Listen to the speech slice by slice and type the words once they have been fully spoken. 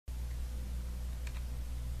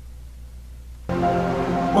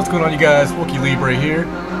What's going on, you guys? Wookie Libre here.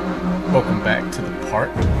 Welcome back to the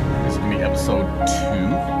park. This is going to be episode 2.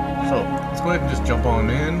 So, let's go ahead and just jump on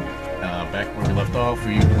in. Back where we left off,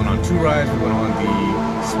 we went on 2 rides. We went on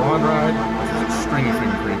the Swan ride, which was extremely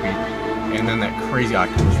freaking creepy, and then that crazy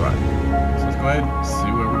octopus ride. So let's go ahead and see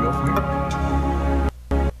where we go from here.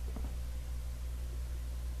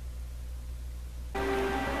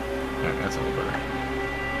 Alright, that's a little better.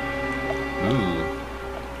 Ooh.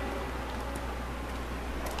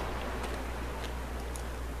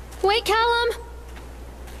 Wait, Callum!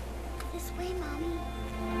 This way, Mommy.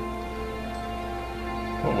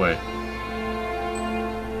 What way?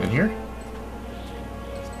 In here?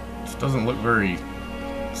 This doesn't look very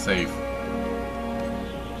safe.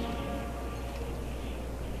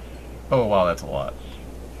 Oh wow, that's a lot.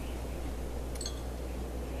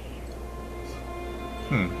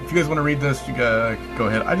 If you guys want to read this, you guys go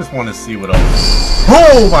ahead. I just want to see what else.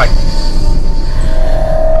 Oh my!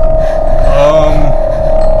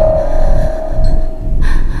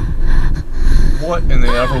 What in the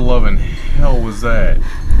ever-loving hell was that?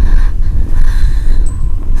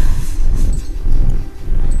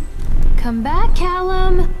 Come back,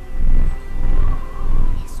 Callum!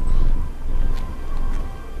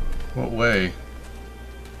 What way?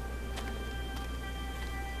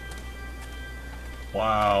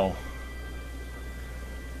 Wow.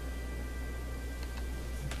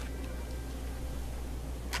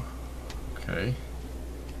 Okay.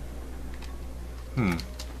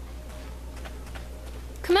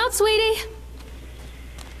 Come out, sweetie!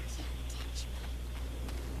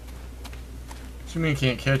 What do you mean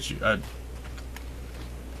can't catch you?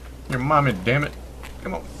 Your mommy, damn it.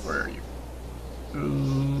 Come on, where are you?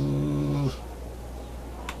 Ooh.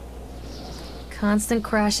 Constant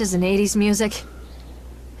crashes and 80s music.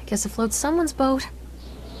 I guess it floats someone's boat.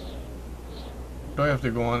 Do I have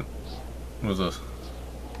to go on? What is this?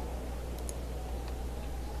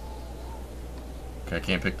 Okay, I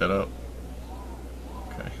can't pick that up.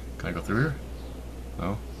 Okay, can I go through here?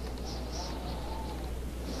 No.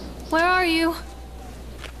 Where are you?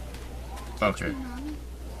 Okay.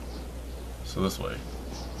 So this way.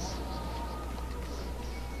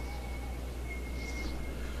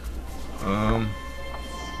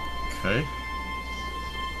 Okay.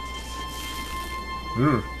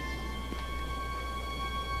 Ooh.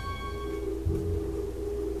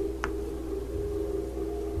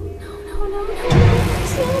 No.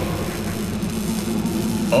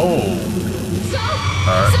 Oh. Stop,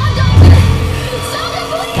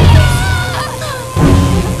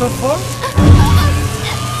 What the fuck?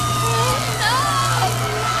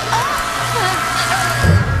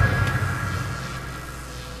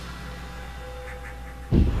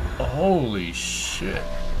 Holy shit.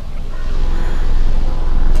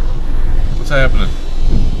 What's happening?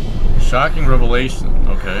 Shocking revelation.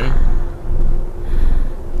 Okay.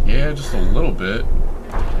 Yeah, just a little bit.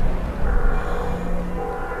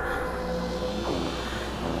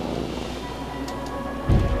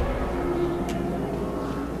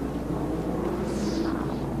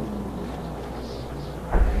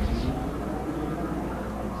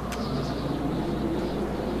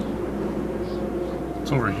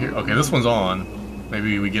 Over here. Okay, this one's on.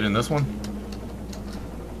 Maybe we get in this one?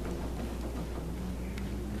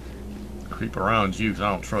 Creep around you, because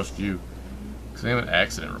I don't trust you. Examine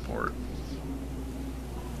accident report.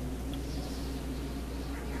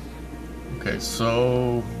 Okay,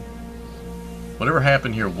 so whatever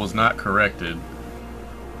happened here was not corrected.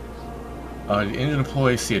 Did engine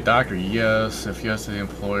employee see a doctor? Yes. If yes, the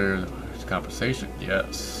employer compensation?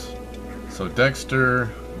 Yes. So Dexter...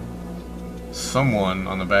 Someone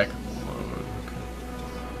on the back.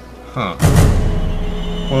 Huh.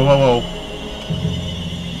 Whoa.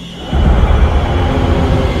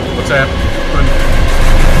 What's happening?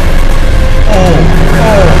 Oh,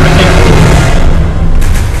 I can't.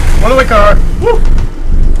 Run away, car. Woo!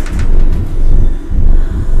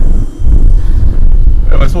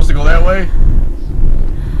 Am I supposed to go that way?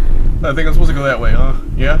 I think I'm supposed to go that way, huh?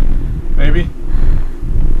 Yeah? Maybe?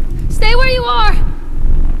 Stay where you are!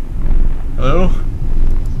 Hello?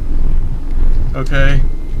 Okay.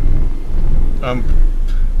 I'm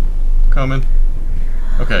coming.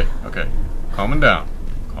 Okay. Calming down.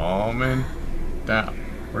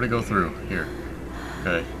 Where'd it go through? Here.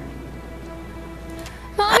 Okay.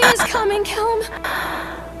 Mommy is coming, Callum!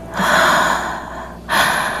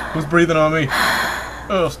 Who's breathing on me?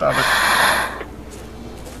 Oh, stop it.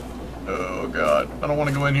 Oh, God. I don't want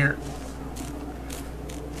to go in here.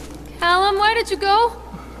 Callum, where did you go?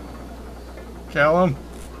 Callum?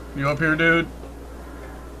 You up here, dude?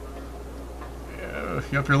 Yeah,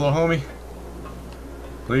 you up here, little homie?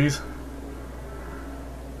 Please?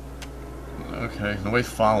 Okay, nobody's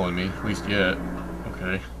following me, at least yet.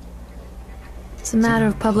 Okay. It's a matter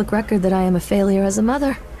of public record that I am a failure as a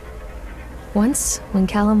mother. Once, when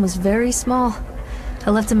Callum was very small, I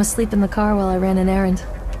left him asleep in the car while I ran an errand.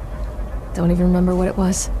 Don't even remember what it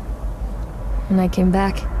was. When I came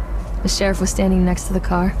back, the sheriff was standing next to the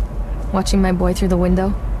car, watching my boy through the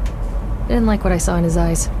window. I didn't like what I saw in his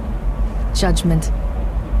eyes. Judgment.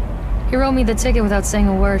 He wrote me the ticket without saying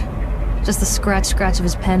a word. Just the scratch of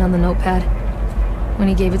his pen on the notepad. When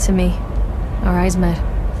he gave it to me, our eyes met.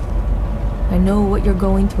 I know what you're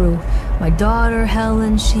going through. My daughter,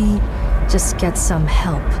 Helen, she just gets some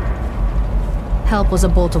help. Help was a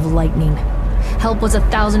bolt of lightning. Help was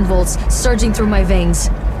 1,000 volts surging through my veins.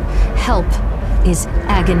 Help is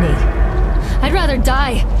agony. I'd rather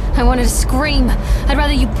die. I wanted to scream. I'd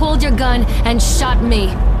rather you pulled your gun and shot me.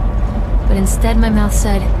 But instead my mouth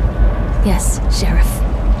said, yes, Sheriff.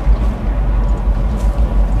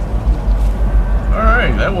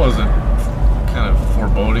 Alright, that wasn't kind of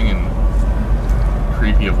foreboding and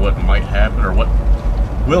creepy of what might happen or what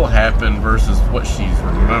will happen versus what she's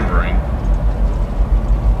remembering.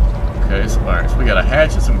 Okay, so alright, so we got a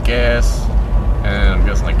hatchet, some gas, and I'm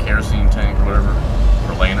guessing like kerosene tank or whatever,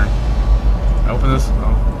 or lantern. Can I open this?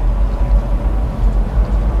 No.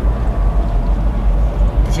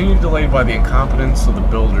 Continue delayed by the incompetence of the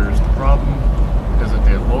builders. The problem is that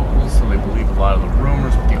they're locals, so they believe a lot of the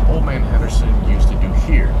rumors what the old man Henderson used to do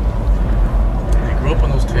here. They grew up on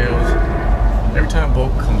those tales. Every time a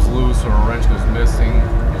boat comes loose or a wrench goes missing,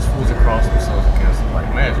 those fools that cross themselves against black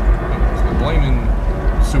magic. So they're blaming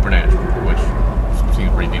supernatural, which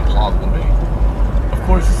seems pretty damn plausible to me. Of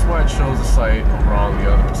course, this is why it shows the site over all the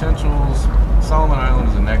other potentials. Solomon Island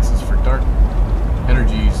is a nexus for dark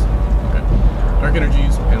energies,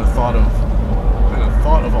 and the thought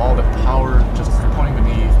of all that power just pointing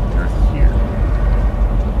beneath the earth here.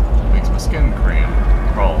 Makes my skin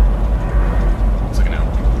crawl. Looks like an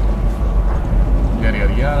apple. Yada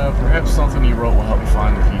yada yada. Perhaps something you wrote will help me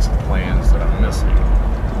find the piece of plans that I'm missing.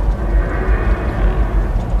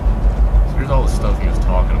 So here's all the stuff he was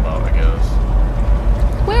talking about, I guess.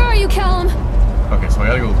 Where are you, Callum? Okay, so I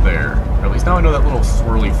gotta go there. Or at least now I know that little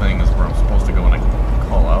swirly thing is where I'm supposed to go when I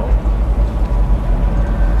call out.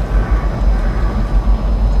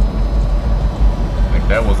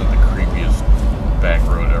 That wasn't the creepiest back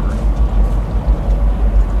road ever.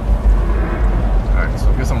 Alright, so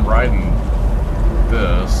I guess I'm riding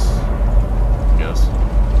this. Yes.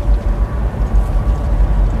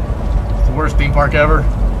 It's the worst theme park ever.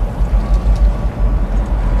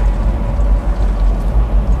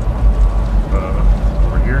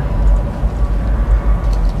 Over here.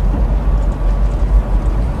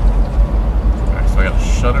 Alright, so I gotta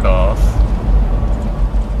shut it off.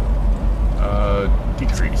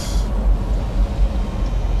 Decrease.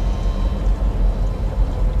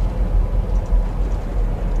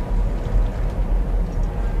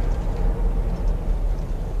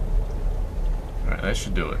 Alright, that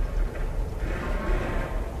should do it.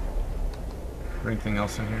 Is there anything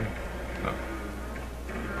else in here? No.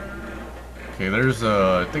 Okay, there's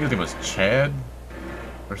I think his name was Chad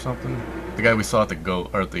or something. The guy we saw at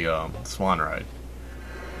the Swan ride.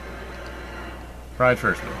 Ride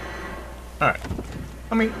first, man. Alright.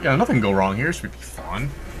 I mean, yeah, nothing can go wrong here. It should be fun.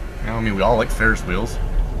 You know, I mean, we all like Ferris wheels.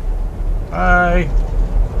 Bye.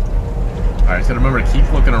 Alright, just gotta remember to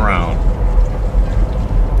keep looking around.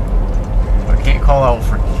 But I can't call out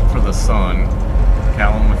for the son.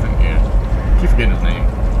 Callum with him. Yeah. Keep forgetting his name.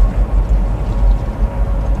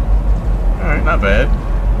 Alright, not bad.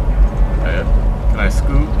 Not bad. Can I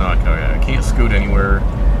scoot? No, I can't scoot anywhere.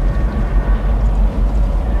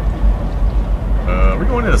 We're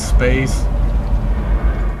going into space.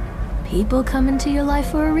 People come into your life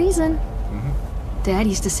for a reason. Dad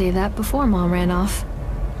used to say that before Mom ran off.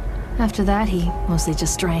 After that, he mostly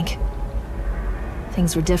just drank.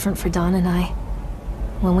 Things were different for Don and I.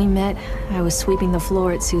 When we met, I was sweeping the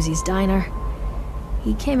floor at Susie's diner.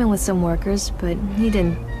 He came in with some workers, but he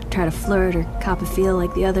didn't try to flirt or cop a feel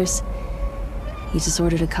like the others. He just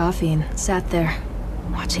ordered a coffee and sat there,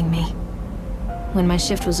 watching me. When my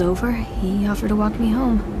shift was over, he offered to walk me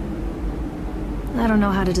home. I don't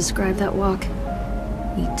know how to describe that walk.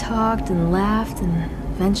 We talked and laughed and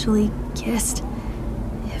eventually kissed.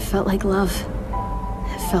 It felt like love.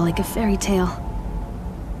 It felt like a fairy tale.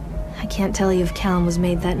 I can't tell you if Callum was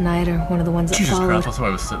made that night or one of the ones that Jesus followed. Christ, that's why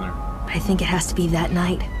I was sitting there. But I think it has to be that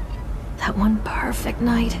night. That one perfect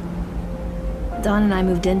night. Don and I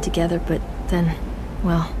moved in together, but then,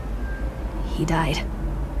 well, he died.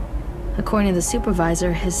 According to the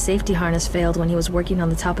supervisor, his safety harness failed when he was working on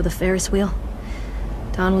the top of the Ferris wheel.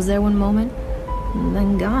 Don was there one moment, and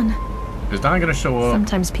then gone. Is Don gonna show up?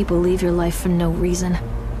 Sometimes people leave your life for no reason.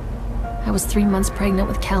 I was 3 months pregnant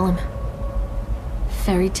with Callum.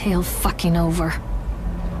 Fairy tale fucking over.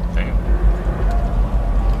 Damn.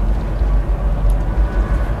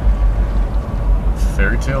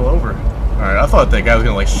 Fairy tale over. Alright, I thought that guy was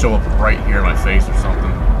gonna like show up right here in my face or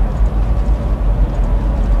something.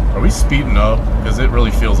 Are we speeding up? Because it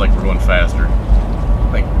really feels like we're going faster.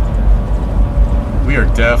 Like, we are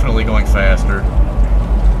definitely going faster.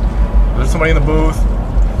 Is there somebody in the booth?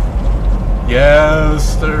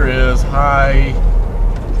 Yes, there is. Hi.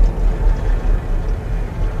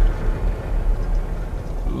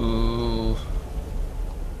 Ooh.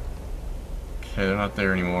 Okay, they're not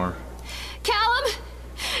there anymore. Callum!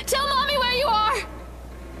 Tell Mommy where you are!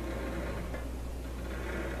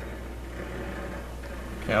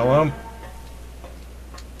 Callum?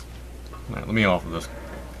 Alright, let me off of this.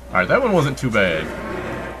 Alright, that one wasn't too bad.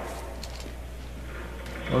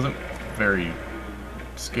 Wasn't very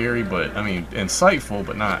scary, but, I mean, insightful,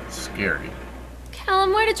 but not scary.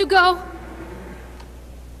 Callum, where did you go?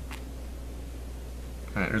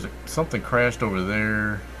 Alright, there's something crashed over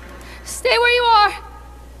there. Stay where you are!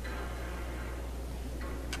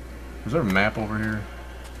 Is there a map over here?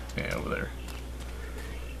 Yeah, over there.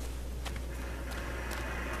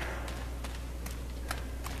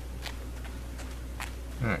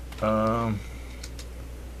 Alright,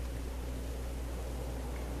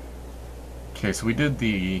 okay, so we did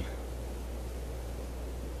the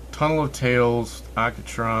Tunnel of Tales,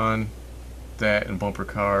 Octotron, that, and Bumper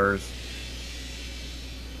Cars.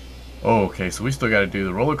 Oh, okay, so we still gotta do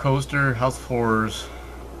the roller coaster, House of Horrors,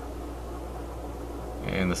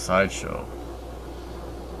 and the sideshow.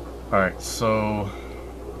 Alright, so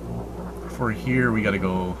for here we gotta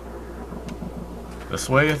go this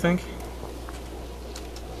way, I think.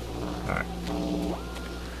 Alright. What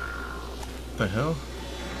the hell?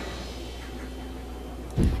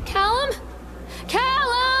 Callum?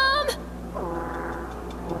 Callum!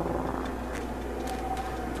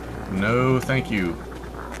 No, thank you.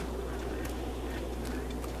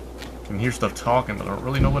 I can hear stuff talking, but I don't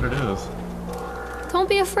really know what it is. Don't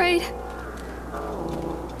be afraid.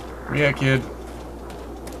 Yeah, kid.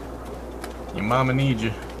 Your mama needs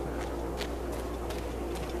you.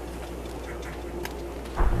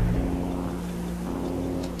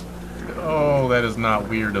 Oh, that is not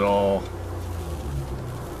weird at all.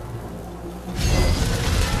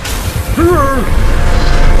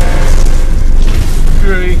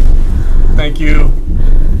 Great. Thank you.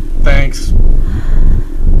 Thanks.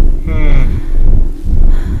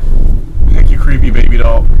 Thank you, creepy baby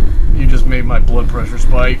doll. You just made my blood pressure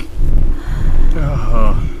spike.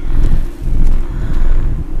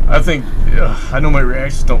 I think I know my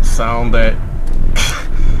reactions don't sound that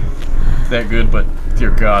that good, but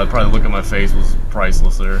dear God, probably look at my face was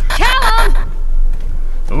priceless there. Callum!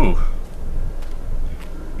 Ooh,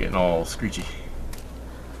 getting all screechy.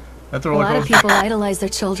 That's a A roller lot of coaster. people idolize their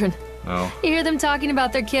children. Oh, You hear them talking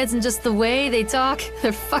about their kids and just the way they talk,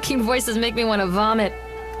 their fucking voices make me want to vomit.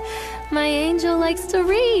 My angel likes to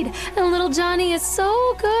read, and little Johnny is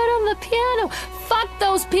so good on the piano. Fuck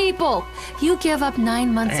those people! You give up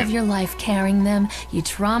 9 months of your life carrying them, you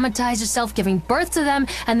traumatize yourself giving birth to them,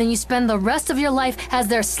 and then you spend the rest of your life as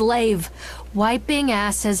their slave. Wiping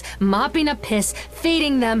asses, mopping up piss,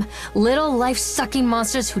 feeding them. Little life-sucking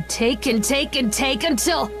monsters who take and take and take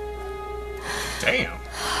until... damn.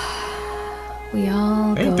 we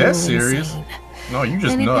all Ain't go that serious? insane. No, you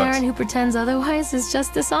just Any nuts. parent who pretends otherwise is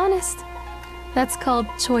just dishonest. That's called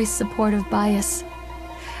choice supportive bias.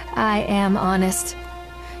 I am honest.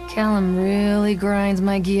 Callum really grinds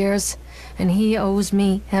my gears, and he owes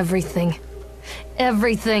me everything.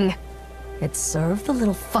 Everything. It'd serve the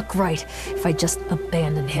little fuck right if I just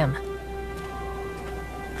abandoned him.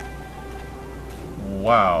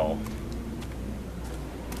 Wow.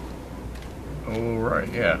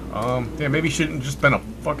 Alright, yeah. Yeah, maybe you shouldn't just been a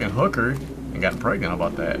fucking hooker and got pregnant. How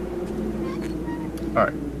about that?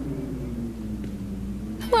 Alright.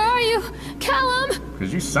 Where are you? Callum!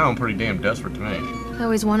 Because you sound pretty damn desperate to me. I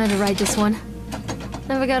always wanted to ride this one.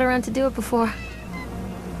 Never got around to do it before.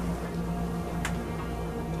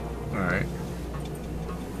 Alright.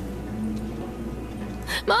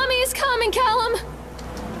 Mommy is coming, Callum!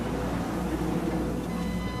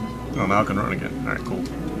 Oh, now I can run again. Alright, cool.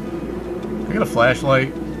 I got a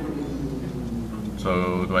flashlight.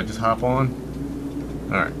 So, do I just hop on?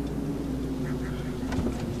 Alright.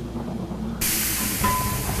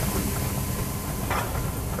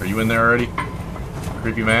 Are you in there already?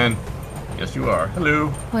 Creepy man? Yes, you are. Hello.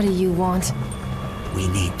 What do you want? We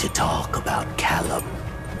need to talk about Callum.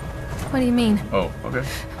 What do you mean? Oh, okay.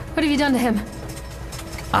 What have you done to him?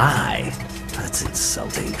 That's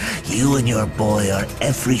insulting. You and your boy are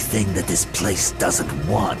everything that this place doesn't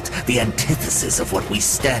want. The antithesis of what we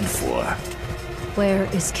stand for. Where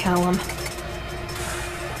is Callum?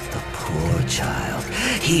 The poor child.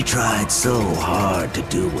 He tried so hard to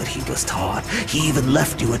do what he was taught. He even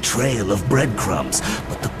left you a trail of breadcrumbs.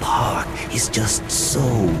 But the park is just so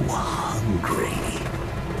hungry.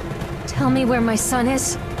 Tell me where my son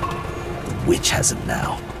is. The witch has him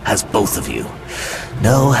now. Has both of you.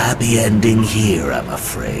 No happy ending here, I'm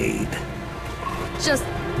afraid. Just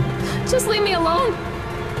leave me alone.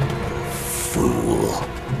 Fool.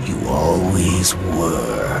 You always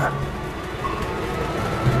were.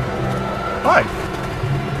 Hi.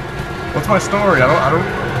 What's my story? I don't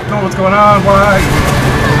know what's going on. Why?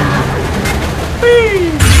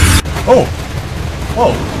 Whee! Oh.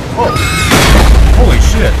 Whoa. Whoa. Holy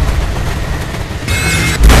shit.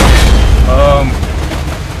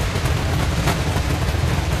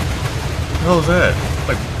 What the hell is that?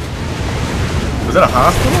 Like, was that a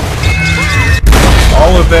hospital?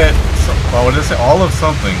 All of that. Oh, what did it say? All of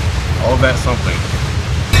something. All of that something.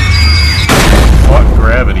 Fuck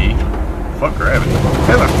gravity. Fuck gravity.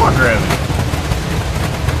 Taylor, fuck gravity.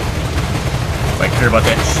 I care about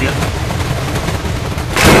that shit.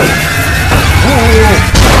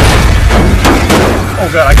 Oh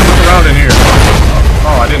god, I can look around in here.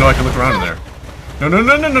 Oh, I didn't know I could look around in there. No, no,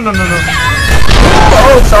 no, no, no, no, no, no.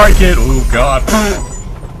 Oh, sorry, kid. Oh god.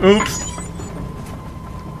 Oops.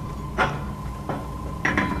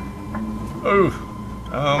 Oh.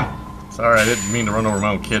 Sorry, I didn't mean to run over my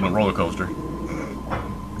own kid in a roller coaster.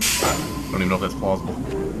 Don't even know if that's plausible.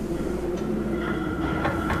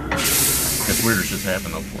 Guess weirder shit's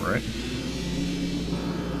happened though before, right?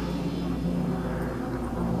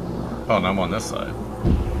 Oh, now I'm on this side.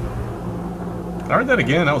 I heard that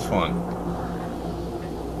again, that was fun.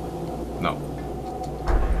 No.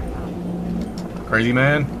 Crazy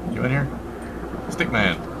man? You in here? Stick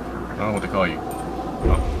man. I don't know what to call you.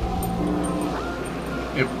 Oh.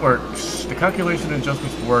 It works. The calculation and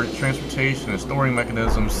adjustments work. Transportation and storing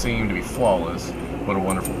mechanisms seem to be flawless. What a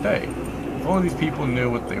wonderful day. If only these people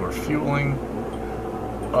knew what they were fueling.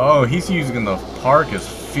 Oh, he's using the park as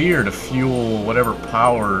fear to fuel whatever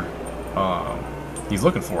power he's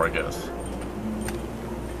looking for, I guess.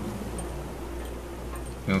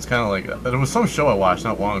 You know, it's kind of like there was some show I watched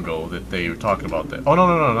not long ago that they were talking about that. Oh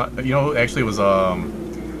no, not, you know, actually it was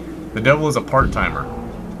The Devil is a Part-Timer.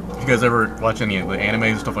 If you guys ever watch any of the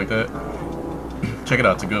animes and stuff like that, check it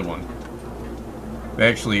out. It's a good one. They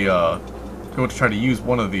actually go to try to use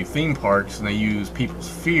one of the theme parks, and they use people's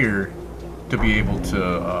fear to be able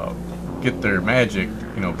to get their magic,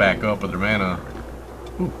 you know, back up, or their mana.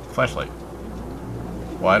 Ooh, flashlight.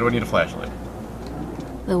 Why do I need a flashlight?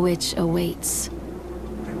 The witch awaits.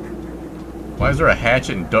 Why is there a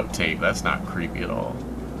hatchet and duct tape? That's not creepy at all.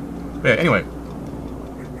 But yeah, anyway,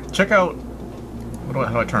 check out. How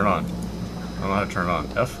do I turn it on? I don't know how to turn it on.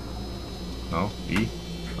 F? No? E?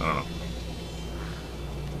 I don't know.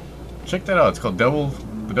 Check that out. It's called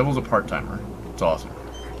The Devil's a Part-Timer. It's awesome.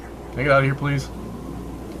 Can I get out of here, please?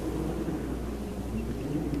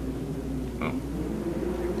 No.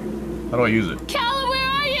 How do I use it? Callum, where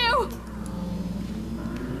are you?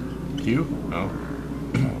 Q? No.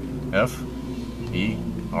 F? E?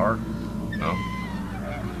 R? No.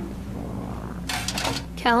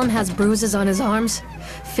 Callum has bruises on his arms,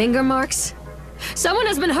 finger marks. Someone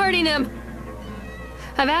has been hurting him.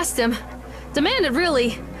 I've asked him, demanded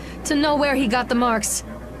really, to know where he got the marks.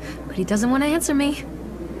 But he doesn't want to answer me.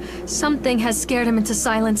 Something has scared him into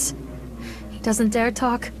silence. He doesn't dare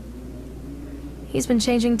talk. He's been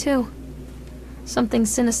changing too. Something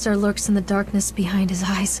sinister lurks in the darkness behind his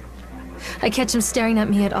eyes. I catch him staring at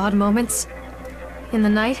me at odd moments. In the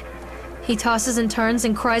night, he tosses and turns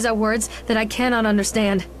and cries out words that I cannot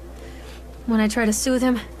understand. When I try to soothe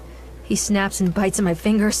him, he snaps and bites at my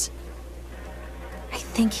fingers. I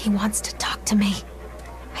think he wants to talk to me.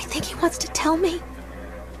 I think he wants to tell me.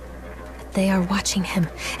 But they are watching him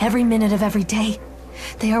every minute of every day.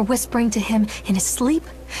 They are whispering to him in his sleep,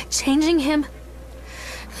 changing him.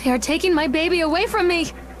 They are taking my baby away from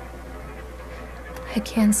me. I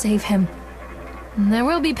can save him. There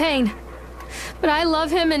will be pain. But I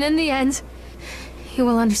love him, and in the end, he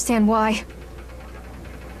will understand why.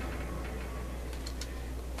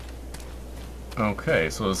 Okay,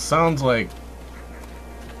 so it sounds like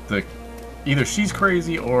either she's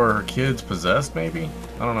crazy or her kid's possessed, maybe?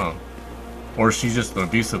 I don't know. Or she's just an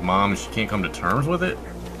abusive mom and she can't come to terms with it?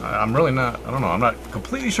 I'm really not, I don't know, I'm not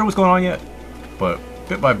completely sure what's going on yet, but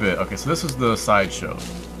bit by bit. Okay, so this is the sideshow.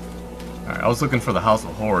 Alright, I was looking for the House of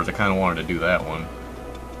Horrors, I kind of wanted to do that one.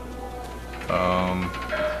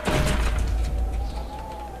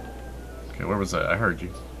 Okay, where was that? I heard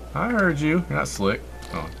you. I heard you. You're not slick.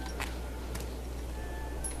 Oh.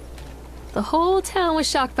 The whole town was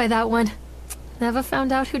shocked by that one. Never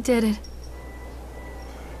found out who did it.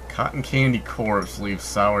 Cotton candy corpse leaves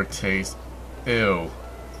sour taste. Ew.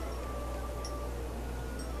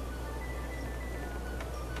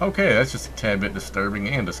 Okay, that's just a tad bit disturbing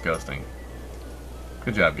and disgusting.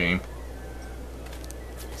 Good job, game.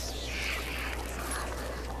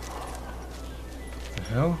 The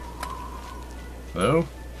hell? Hello?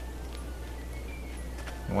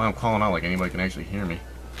 Why I'm calling out like anybody can actually hear me.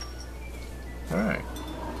 Alright.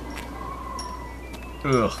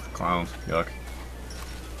 Ugh, clowns. Yuck.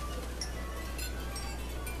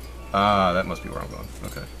 Ah, that must be where I'm going.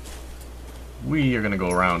 Okay. We are gonna go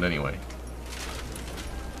around anyway.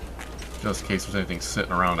 Just in case there's anything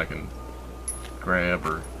sitting around I can grab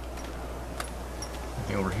or...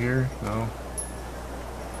 Anything over here? No?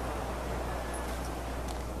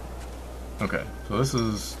 Okay, so this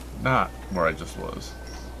is not where I just was.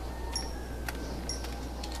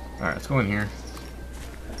 Alright, let's go in here.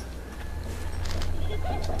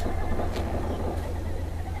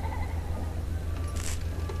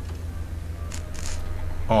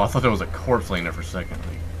 Oh, I thought there was a corpse laying there for a second.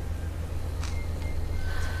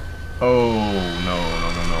 Oh, no, no,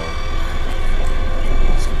 no, no.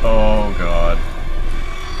 Oh, God.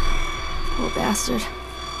 Poor bastard.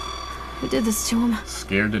 Who did this to him?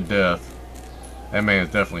 Scared to death. That man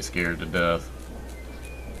is definitely scared to death.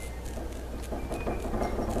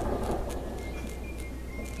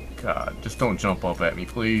 God, just don't jump up at me,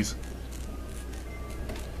 please.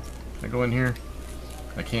 Can I go in here?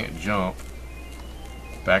 I can't jump.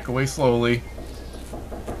 Back away slowly.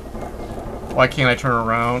 Why can't I turn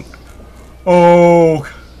around? Oh!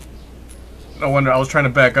 No wonder I was trying to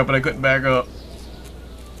back up, but I couldn't back up.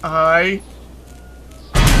 I...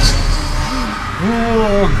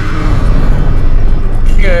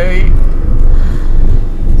 Okay.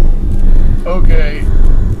 Okay.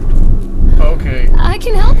 Okay. I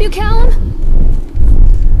can help you, Callum.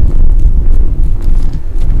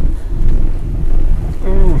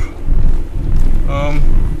 Ooh.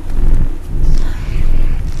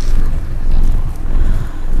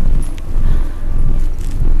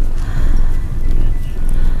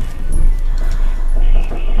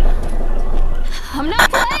 I'm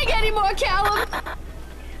not playing anymore, Callum.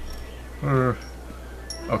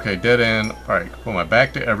 Okay, dead end. Alright, put my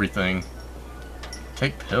back to everything.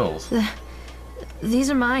 Take pills.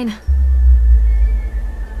 These are mine.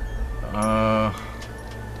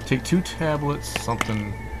 Take 2 tablets,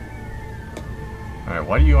 something. Alright,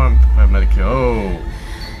 why do you want to have Medicaid? Oh.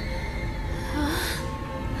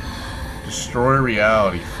 Destroy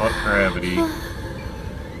reality. Fuck gravity.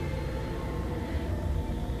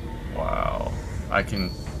 Wow. I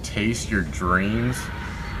can taste your dreams.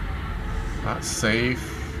 Not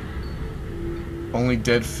safe. Only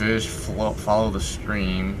dead fish follow the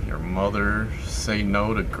stream. Your mother. Say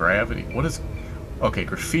no to gravity. What is... Okay,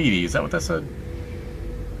 graffiti. Is that what that said?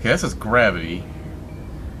 Okay, that says gravity.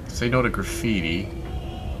 Say no to graffiti.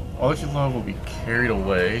 All that you love will be carried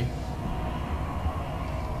away.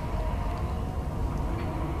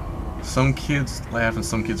 Some kids laugh and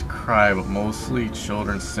some kids cry, but mostly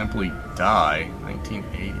children simply die.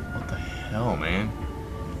 1980. What the hell, man?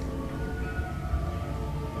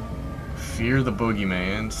 Fear the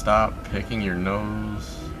boogeyman. Stop picking your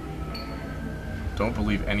nose. Don't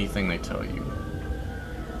believe anything they tell you.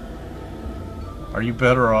 Are you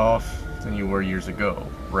better off than you were years ago?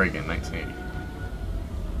 Reagan, 1980.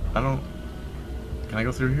 I don't... Can I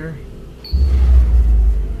go through here?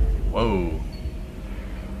 Whoa.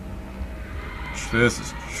 This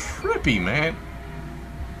is trippy, man.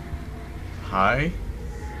 Hi.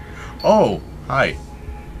 Oh, hi.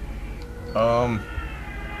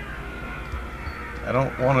 I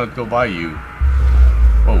don't want to go by you.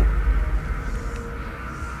 Whoa.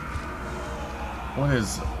 What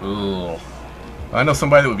is... Ugh. I know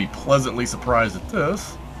somebody that would be pleasantly surprised at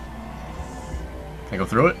this. Can I go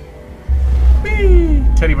through it? Whee!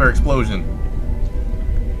 Teddy bear explosion.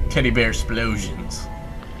 Teddy bear explosions.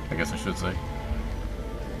 I guess I should say.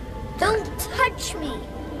 Don't touch me.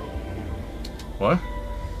 What?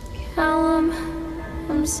 Callum,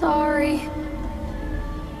 I'm sorry.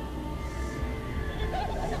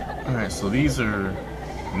 Alright, so these are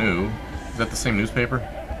new. Is that the same newspaper?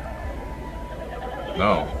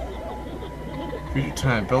 No. Future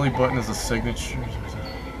time. Belly button is a signature.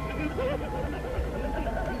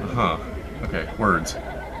 Uh-huh. Okay, words.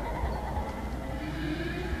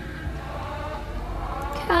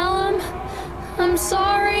 Callum, I'm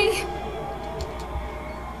sorry.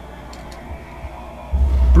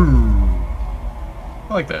 Boo.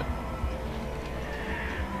 I like that.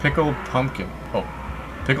 Pickled pumpkin. Oh,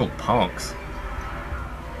 pickled punks.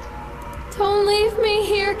 Don't leave me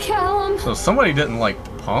here, Callum. So somebody didn't like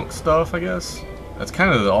punk stuff, I guess. That's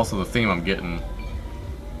kind of also the theme I'm getting.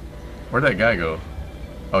 Where'd that guy go?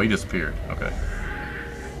 Oh, he disappeared. Okay.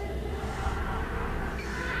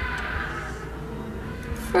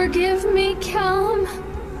 Forgive me, Callum.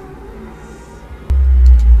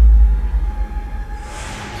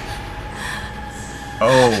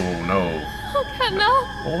 Oh no. Oh, no.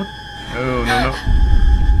 What? No, no, no.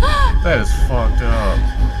 That is fucked up.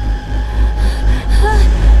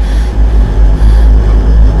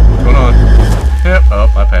 What's going on? Yep.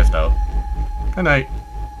 Oh, I passed out. Good night.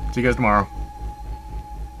 See you guys tomorrow.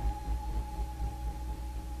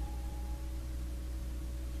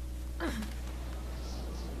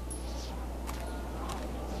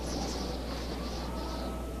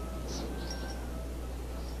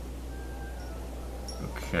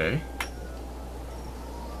 Okay.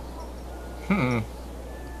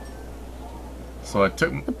 So I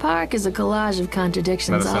took The park is a collage of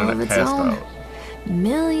contradictions medicine all of and I its passed own. out.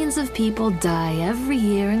 Millions of people die every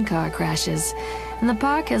year in car crashes, and the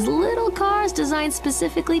park has little cars designed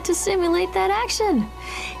specifically to simulate that action.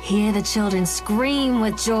 Hear the children scream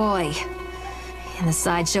with joy. In the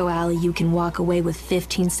sideshow alley, you can walk away with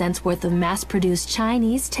 15 cents worth of mass-produced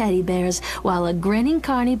Chinese teddy bears, while a grinning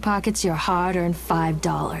carny pockets your hard-earned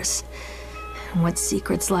 $5. And what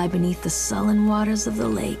secrets lie beneath the sullen waters of the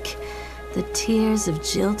lake? The tears of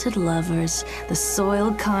jilted lovers, the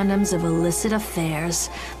soiled condoms of illicit affairs,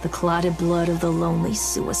 the clotted blood of the lonely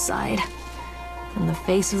suicide. And the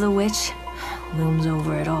face of the witch looms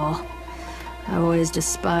over it all. I've always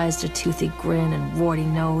despised her toothy grin and warty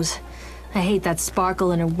nose. I hate that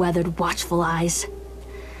sparkle in her weathered, watchful eyes.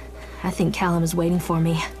 I think Callum is waiting for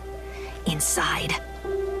me. Inside.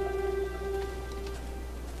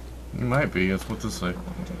 You might be. That's what this say.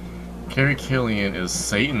 Carrie Killian is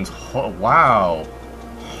Satan's. Wow.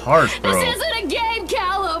 Harsh, bro. This isn't a game,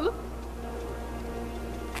 Callum!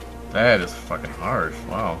 That is fucking harsh.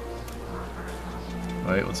 Wow.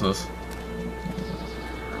 Wait, what's this?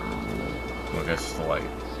 Oh, I guess it's the light.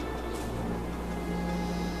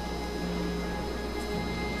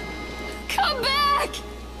 Come back!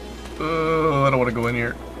 I don't want to go in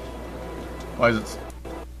here. Why is it?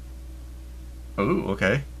 Oh,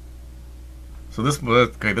 okay. So this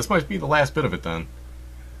might be the last bit of it then,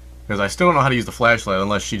 because I still don't know how to use the flashlight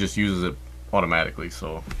unless she just uses it automatically.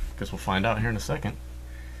 So guess we'll find out here in a second.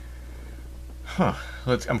 Huh?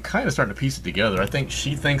 I'm kind of starting to piece it together. I think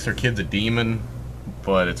she thinks her kid's a demon,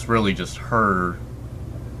 but it's really just her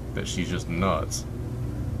that she's just nuts.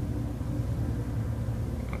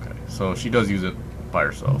 Okay, so she does use it by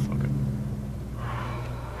herself. Okay.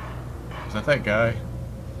 Is that guy?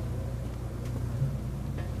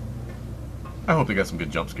 I hope they got some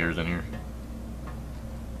good jump scares in here.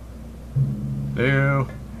 Ew.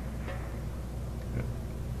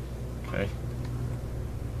 Okay.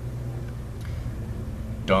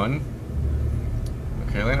 Done.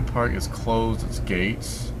 Okay, Atlanta Park is closed its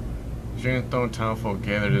gates. Janthone townfolk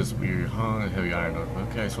gathered as we hung and heavy iron.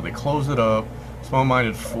 Okay, so they closed it up.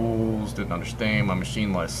 Small-minded fools didn't understand. My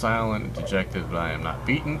machine lies silent and dejected, but I am not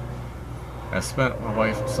beaten. I sent my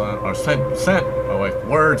wife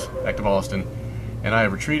words back to Boston, and I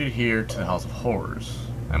have retreated here to the House of Horrors.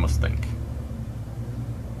 I must think.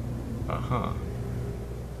 Uh-huh.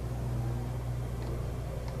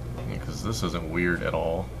 Yeah, because this isn't weird at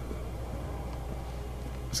all.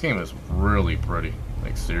 This game is really pretty.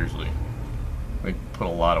 Like, seriously. They put a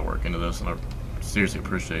lot of work into this, and I seriously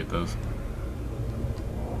appreciate this.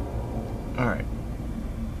 Alright.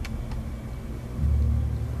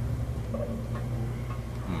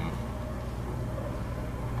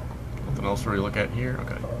 Nothing else to really look at here?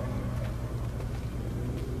 Okay.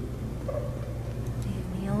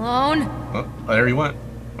 Leave me alone. Oh, there he went.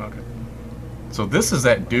 Okay. So this is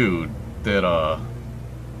that dude that,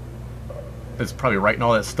 that's probably writing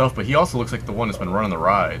all that stuff, but he also looks like the one that's been running the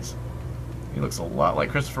rides. He looks a lot like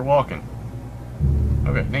Christopher Walken.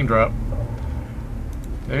 Okay, name drop.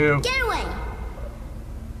 Ew. Get away!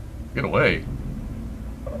 Get away.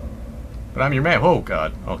 But I'm your man. Oh,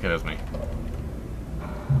 God. Okay, that's me.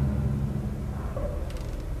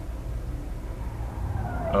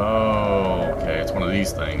 Oh, okay. It's one of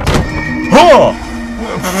these things. Oh!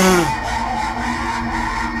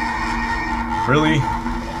 Really?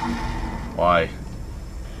 Why?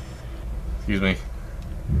 Excuse me.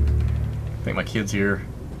 I think my kid's here.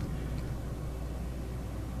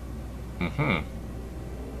 Mm-hmm.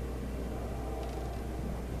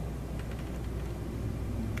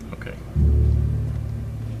 Okay.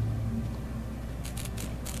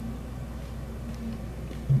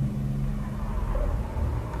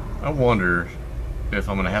 I wonder if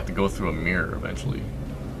I'm gonna have to go through a mirror eventually.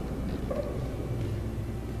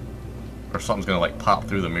 Or something's gonna like pop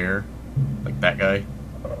through the mirror. Like that guy.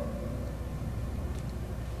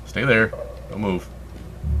 Stay there. Don't move.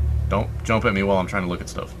 Don't jump at me while I'm trying to look at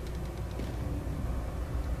stuff.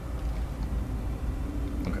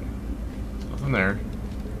 Okay. There's nothing there.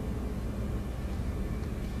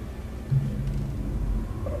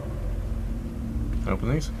 Can I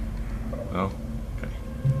open these? No? Okay.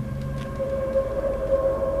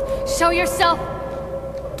 Show yourself!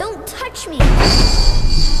 Don't touch me!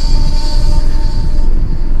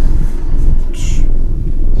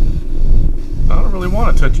 I don't really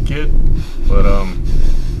want to touch you, kid. But,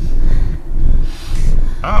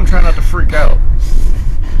 I'm trying not to freak out.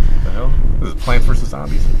 What the hell? This is Plants vs.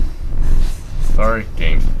 Zombies. Sorry,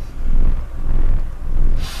 game.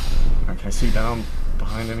 Can I see down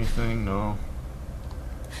behind anything? No.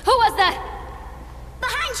 Who was that?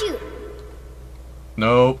 Behind you!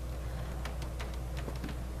 Nope.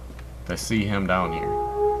 I see him down here.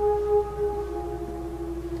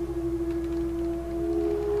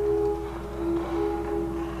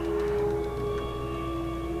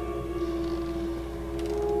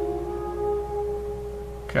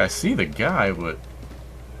 Okay, I see the guy, but...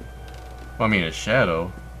 Well, I mean, his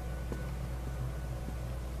shadow.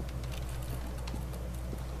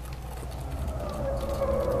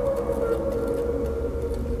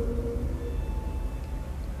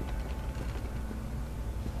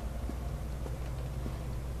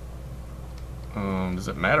 Does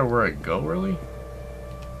it matter where I go, really?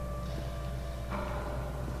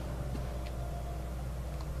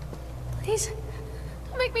 Please,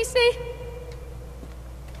 don't make me see.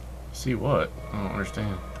 See what? I don't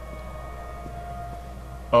understand.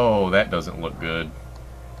 Oh, that doesn't look good.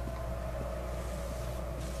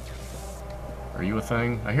 Are you a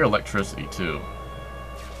thing? I hear electricity, too.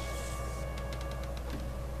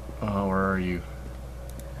 Oh, where are you?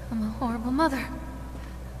 I'm a horrible mother.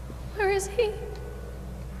 Where is he?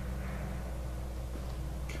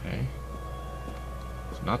 Okay.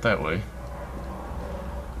 It's not that way.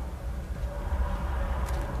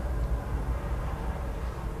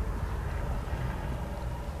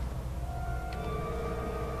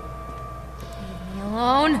 Leave me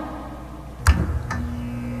alone.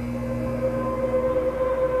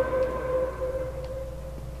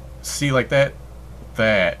 See, like that?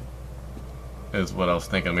 That is what I was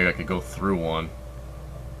thinking. Maybe I could go through one.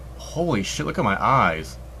 Holy shit, look at my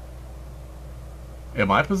eyes. Am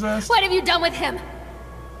I possessed? What have you done with him?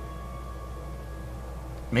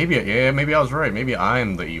 Maybe, yeah, maybe I was right. Maybe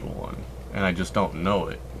I'm the evil one, and I just don't know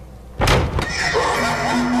it.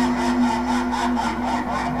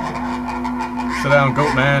 Sit down,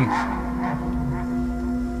 goat man.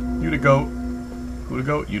 You the goat. Who the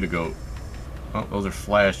goat? You the goat. Oh, those are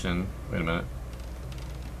flashing. Wait a minute.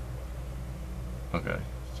 Okay,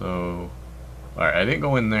 so... Alright, I didn't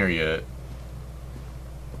go in there yet.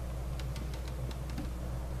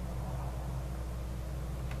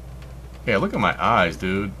 Yeah, look at my eyes,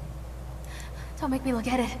 dude. Don't make me look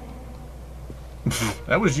at it.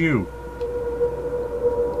 That was you.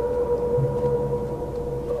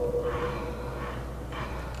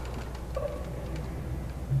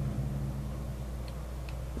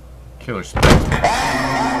 Killer Spectre.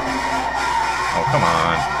 Oh, come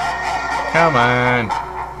on. Come on.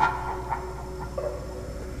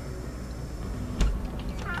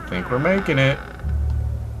 I think we're making it.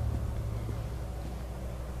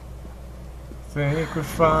 Think we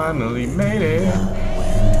finally made it.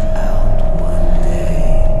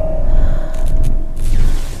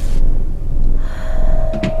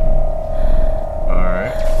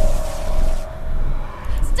 Alright.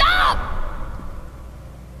 Stop!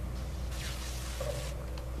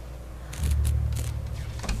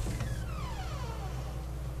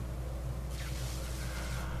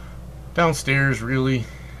 Downstairs, really?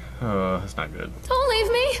 That's not good. Don't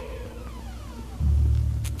leave me.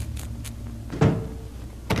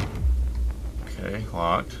 Okay,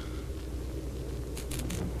 locked.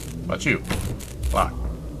 What about you? Locked.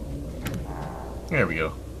 There we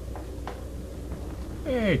go.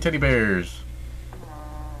 Hey, teddy bears.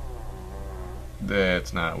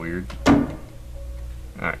 That's not weird.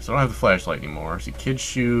 Alright, so I don't have the flashlight anymore. I see kids'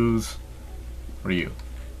 shoes. What are you?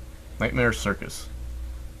 Nightmare Circus.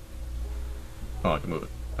 Oh, I can move it.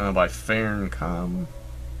 By Farncom.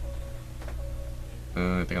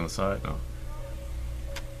 Anything on the side? No.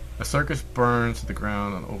 A circus burns to the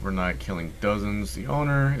ground on overnight, killing dozens. The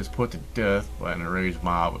owner is put to death by an enraged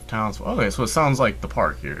mob of townsfolk. Okay, so it sounds like the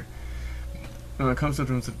park here. When it comes to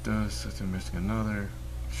rooms that does, missing another.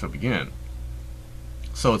 Shall begin.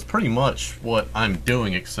 So it's pretty much what I'm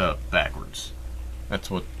doing except backwards.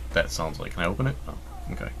 That's what that sounds like. Can I open it? Oh,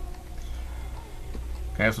 okay.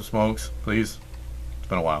 Can I have some smokes, please? It's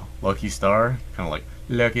been a while. Lucky Star? Kind of like,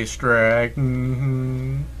 Lucky Strike.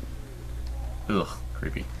 Ugh,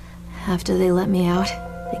 creepy. After they let me out,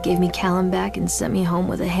 they gave me Callum back and sent me home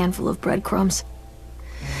with a handful of breadcrumbs.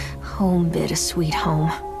 Home, bittersweet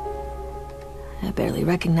home. I barely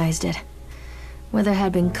recognized it. Where there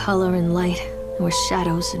had been color and light, there were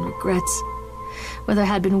shadows and regrets. Where there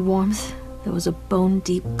had been warmth, there was a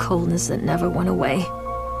bone-deep coldness that never went away.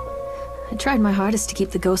 I tried my hardest to keep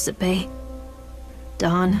the ghosts at bay.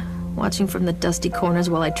 Don, watching from the dusty corners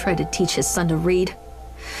while I tried to teach his son to read.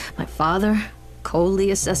 My father, coldly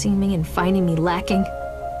assessing me and finding me lacking.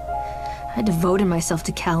 I devoted myself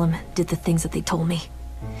to Callum, did the things that they told me.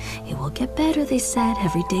 It will get better, they said.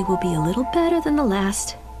 Every day will be a little better than the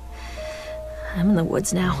last. I'm in the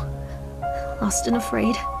woods now, lost and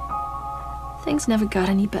afraid. Things never got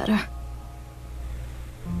any better.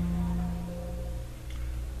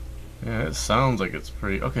 Yeah, it sounds like it's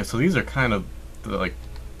pretty... Okay, so these are kind of, like,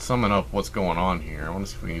 summing up what's going on here. I want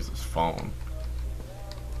to see if we can use this phone.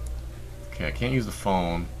 Okay, I can't use the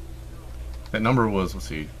phone. That number was, let's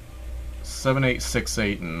see,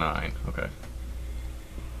 7868 and 9. Okay.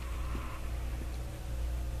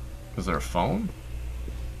 Is there a phone?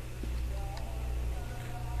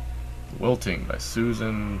 Wilting by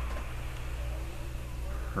Susan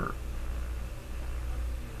Hurt.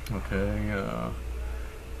 Okay,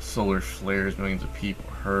 solar flares, millions of people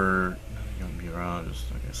hurt. Young meteorologist.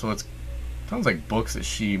 Okay, so it's sounds like books that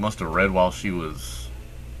she must have read while she was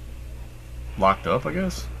locked up, I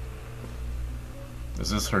guess. Is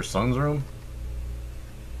this her son's room?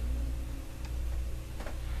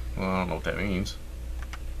 Well, I don't know what that means.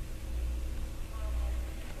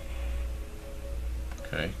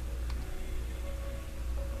 Okay.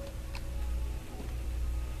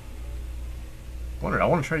 I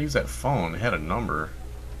want to try to use that phone. It had a number.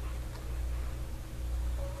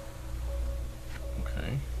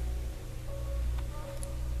 Okay.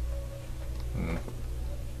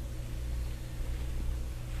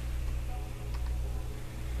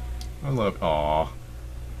 Oh look, aw.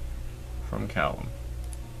 From Callum.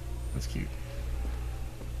 That's cute.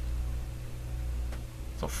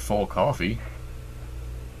 It's a full coffee.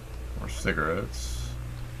 Or cigarettes.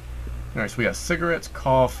 Alright, so we got cigarettes,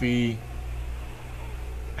 coffee,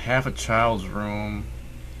 half a child's room.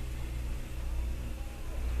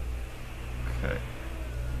 Okay.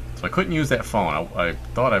 So I couldn't use that phone. I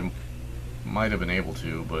thought I might have been able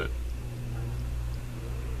to, but...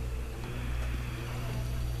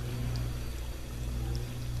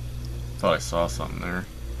 thought I saw something there.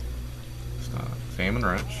 It's not. Examine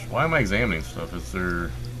wrench. Why am I examining stuff? Is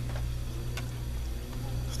there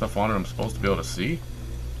stuff on it I'm supposed to be able to see?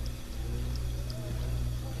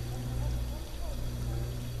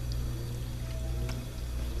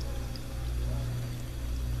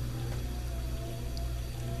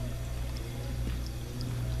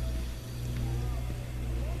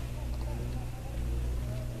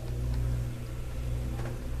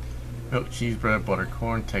 Milk, cheese, bread, butter,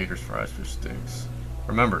 corn, taters, fries, fish sticks.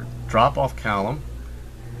 Remember, drop off Callum.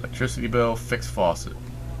 Electricity bill, fix faucet.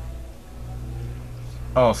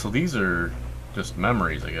 Oh, so these are just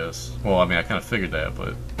memories, I guess. Well, I mean, I kind of figured that,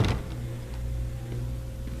 but...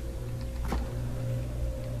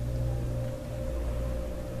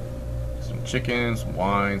 some chicken, some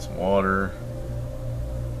wine, some water.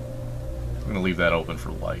 I'm going to leave that open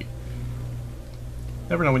for light.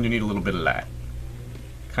 Never know when you need a little bit of light.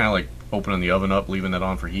 Kind of like opening the oven up, leaving that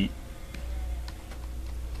on for heat.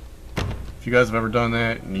 If you guys have ever done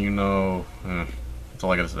that, and you know, that's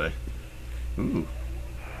all I gotta say. Ooh.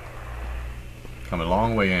 Come a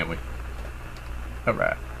long way, ain't we?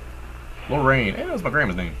 Alright. Lorraine. Hey, that was my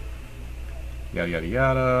grandma's name. Yada, yada,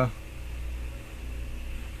 yada.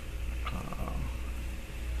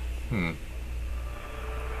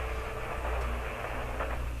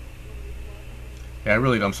 Yeah,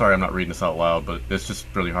 I'm sorry I'm not reading this out loud, but it's just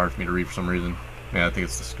really hard for me to read for some reason. Yeah, I think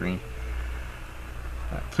it's the screen.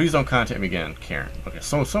 Right, please don't contact me again, Karen. Okay,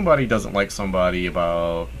 so somebody doesn't like somebody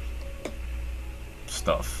about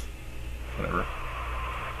stuff. Whatever.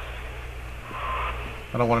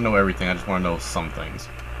 I don't want to know everything, I just want to know some things.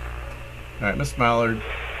 Alright, Miss Mallard,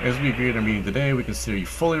 as we agreed in our meeting today, we consider you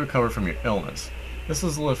fully recovered from your illness. This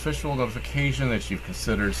is an official notification that you've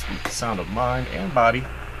considered sweet sound of mind and body.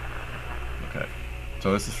 Okay.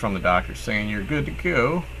 So this is from the doctor saying you're good to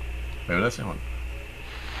go. Wait, what did I say? Hold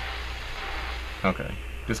on. Okay.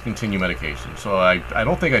 Discontinue medication. So I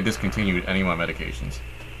don't think I discontinued any of my medications.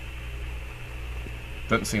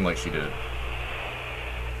 Doesn't seem like she did.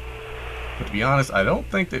 But to be honest, I don't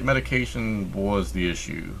think that medication was the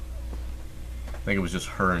issue. I think it was just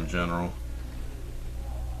her in general.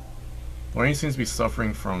 Lorraine seems to be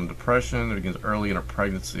suffering from depression that begins early in her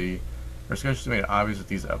pregnancy. Her sketches made it obvious that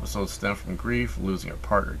these episodes stem from grief, losing her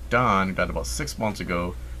partner Don, who died about 6 months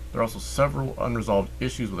ago. There are also several unresolved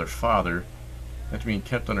issues with her father. After being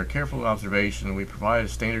kept under careful observation, we provided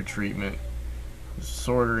standard treatment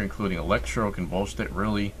disorder, including electroconvulsivant,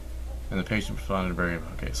 really, and the patient responded very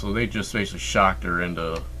okay. So they just basically shocked her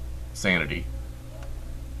into sanity,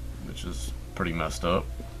 which is pretty messed up.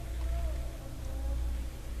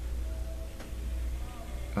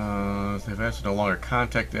 They've asked to no longer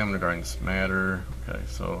contact them regarding this matter. Okay,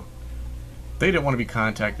 so they didn't want to be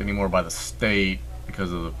contacted anymore by the state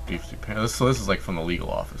because of the beef. So this is like from the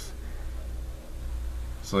legal office.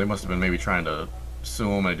 So they must have been maybe trying to sue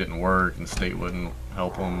them and it didn't work, and the state wouldn't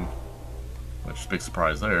help them. Which is a big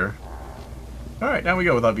surprise there. Alright, now we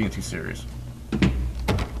go without being too serious.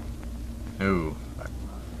 Ooh.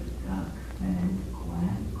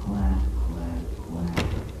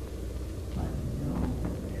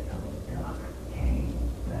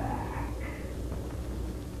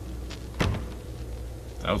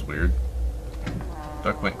 That was weird.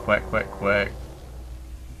 Duck went quack, quack, quack.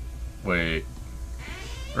 Wait.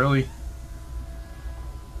 Really?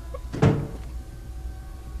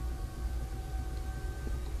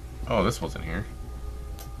 Oh, this wasn't here.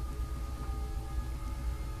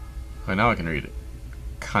 Okay, now I can read it.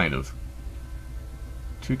 Kind of.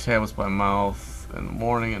 2 tablets by mouth in the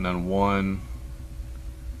morning and then 1.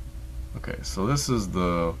 Okay, so this is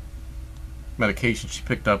the medication she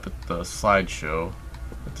picked up at the slideshow.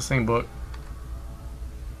 Is it the same book?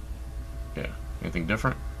 Yeah. Anything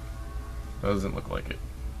different? Doesn't look like it.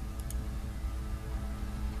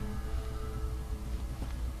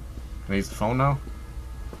 Can I use the phone now?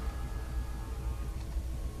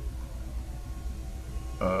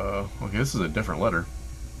 Okay, this is a different letter.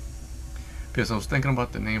 Okay, so I was thinking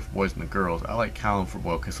about the name for boys and the girls. I like Callum for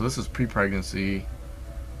boy. Okay, so this is pre-pregnancy.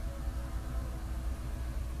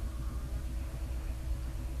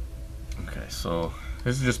 Okay, so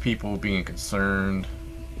this is just people being concerned.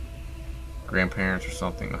 Grandparents or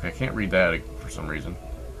something. Okay, I can't read that for some reason.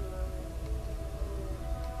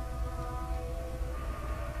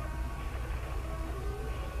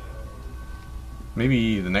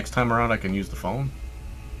 Maybe the next time around I can use the phone?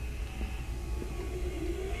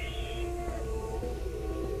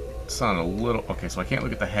 It sounded a little... Okay, so I can't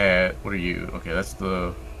look at the hat. What are you? Okay, that's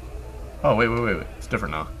the... Oh, wait. It's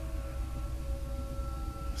different now.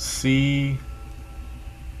 C...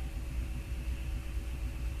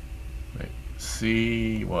 Wait.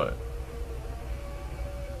 C... what?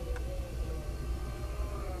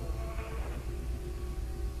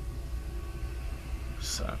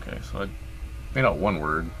 Okay, so I made out one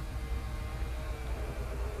word.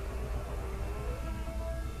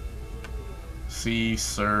 See,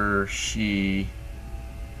 sir, she,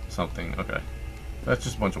 something. Okay. That's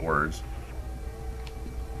just a bunch of words.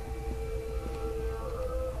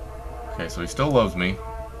 Okay, so he still loves me.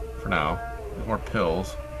 For now. There's more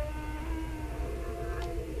pills.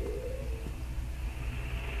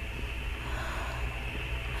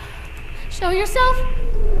 Show yourself!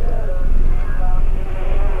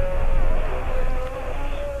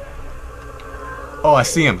 Oh, I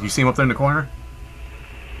see him. You see him up there in the corner?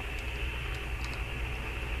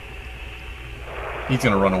 He's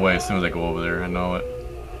gonna run away as soon as I go over there. I know it.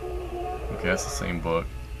 Okay, that's the same book.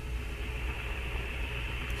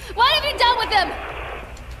 What have you done with him?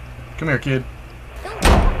 Come here, kid.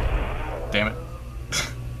 Damn it.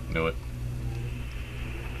 Knew it.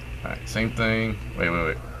 Alright, same thing.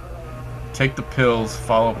 Wait. Take the pills,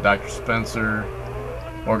 follow up with Dr. Spencer,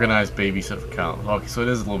 organize babysit for count. Okay, so it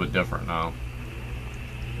is a little bit different now.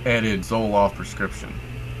 Added Zoloft prescription.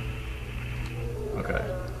 Okay.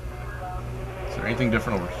 Is there anything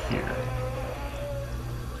different over here?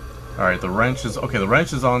 Alright, the wrench is... Okay, the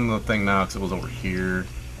wrench is on the thing now because it was over here.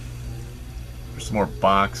 There's some more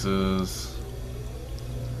boxes.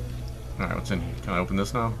 Alright, what's in here? Can I open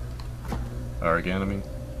this now? Or again, I mean,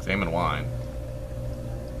 examine wine.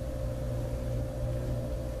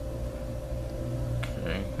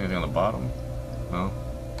 Okay, anything on the bottom? No?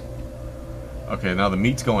 Okay, now the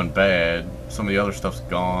meat's going bad. Some of the other stuff's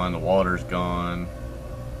gone. The water's gone.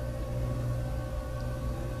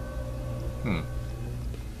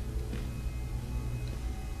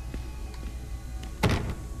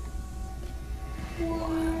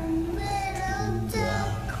 One little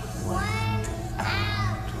duck went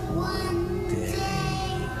out one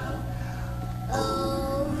day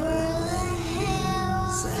over the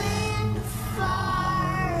hills and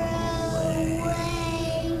far away.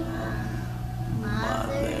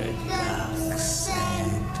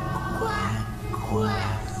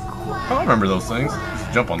 Oh, I remember those things.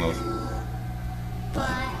 Just jump on those.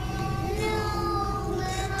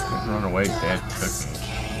 Didn't run away, Dad took me.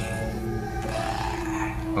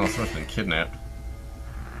 Oh, someone's been kidnapped.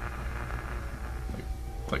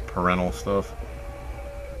 Like parental stuff.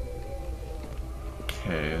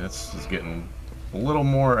 Okay, this is getting a little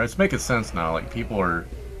more. It's making sense now. Like, people are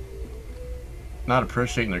not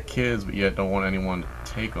appreciating their kids, but yet don't want anyone to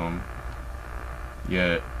take them.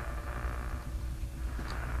 Yet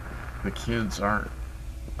the kids aren't.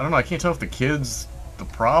 I don't know. I can't tell if the kids the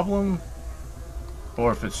problem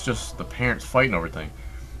or if it's just the parents fighting over things.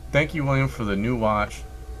 Thank you, William, for the new watch.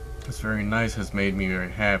 It's very nice. Has made me very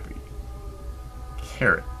happy.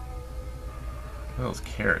 Carrot. What else?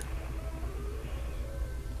 Carrot.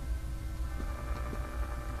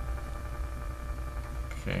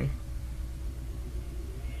 Okay.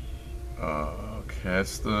 Okay,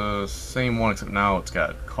 it's the same one, except now it's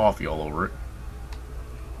got coffee all over it.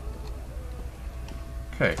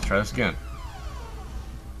 Okay, let's try this again.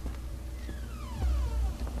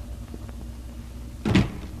 I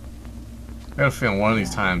got a feeling one of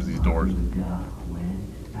these times these doors.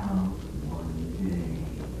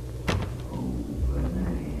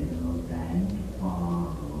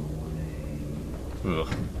 Ugh.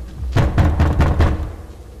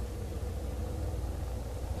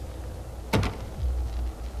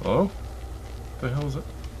 Hello? What the hell is it?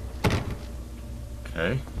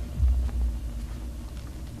 Okay.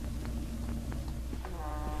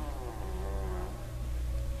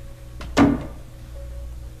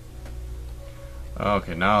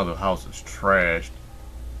 Okay, now the house is trashed.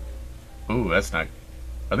 Ooh, that's not...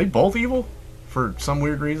 Are they both evil? For some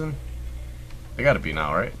weird reason? They gotta be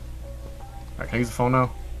now, right? Alright, can I use the phone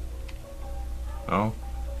now? No?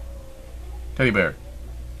 Teddy bear.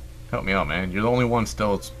 Help me out, man. You're the only one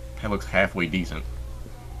still that looks halfway decent.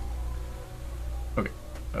 Okay.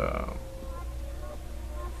 Alright,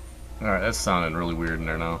 that's sounding really weird in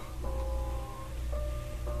there now.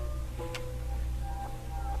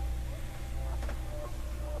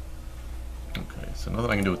 Okay, so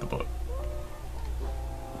nothing I can do with the book.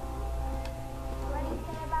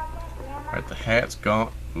 Alright, the hat's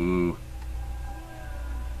gone. Ooh.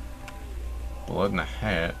 Blood in the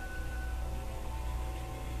hat.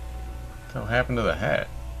 What the hell happened to the hat?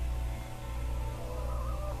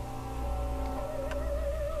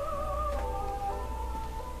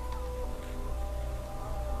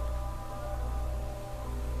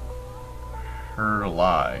 Her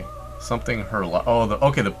lie. Something her lie. Oh,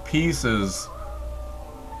 okay, the piece is...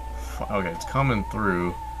 Okay, it's coming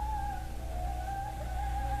through.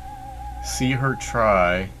 See her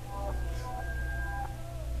try.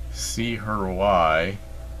 See her why.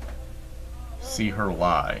 See her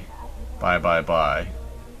lie. Bye bye bye.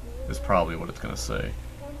 Is probably what it's gonna say.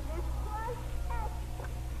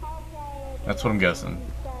 That's what I'm guessing.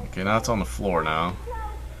 Okay, now it's on the floor now.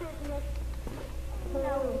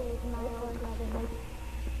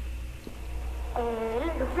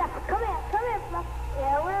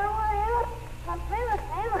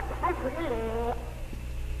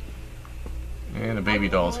 And the baby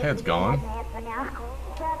doll's head's gone.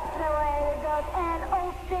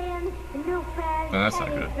 No, that's not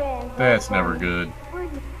good. That's never good.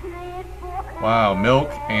 Wow, Milk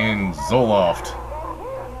and Zoloft.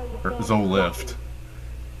 Or Zolift.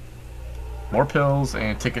 More pills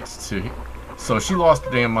and tickets to... So she lost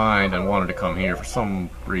her damn mind and wanted to come here for some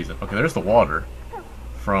reason. Okay, there's the water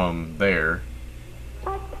from there.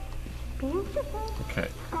 Okay.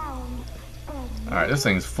 Alright, this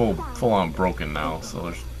thing's full on broken now, so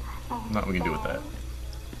there's nothing we can do with that.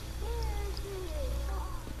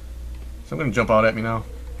 So I'm gonna jump out at me now.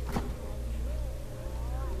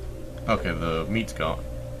 Okay, the meat's gone.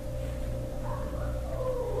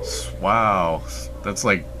 Wow, that's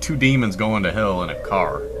like 2 demons going to hell in a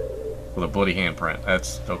car with a bloody handprint.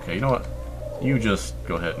 That's okay. You know what? You just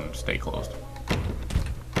go ahead and stay closed.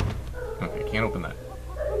 Okay, can't open that.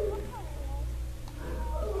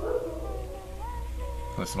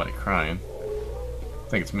 Unless somebody crying. I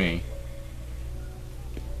think it's me.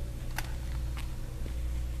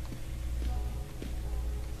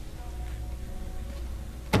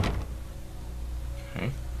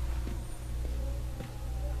 Okay.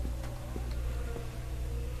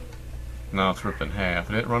 Now it's ripped in half.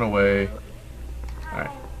 It didn't run away.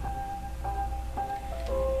 Alright.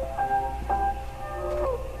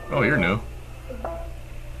 Oh, you're new.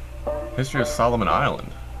 History of Solomon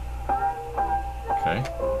Island. Okay.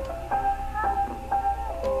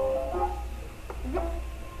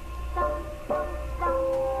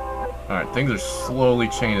 Alright, things are slowly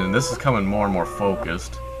changing. This is coming more and more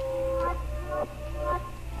focused.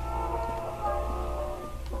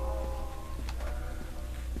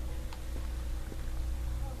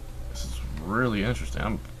 really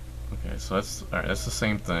interesting. Okay, so that's alright, that's the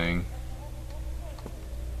same thing.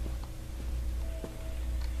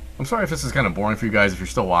 I'm sorry if this is kind of boring for you guys if you're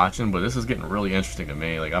still watching, but this is getting really interesting to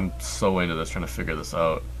me. Like, I'm so into this, trying to figure this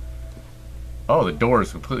out. Oh, the door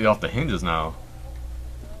is completely off the hinges now.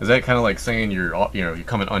 Is that kind of like saying you're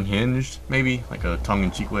coming unhinged, maybe? Like a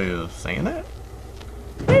tongue-in-cheek way of saying that?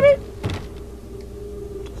 Maybe?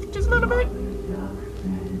 Just a little bit?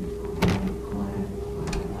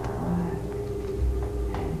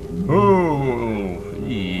 Oh,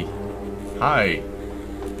 hi.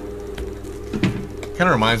 Kind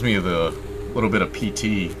of reminds me of the little bit of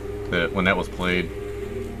PT that when that was played,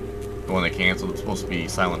 the one they canceled. It's supposed to be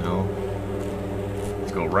Silent Hill.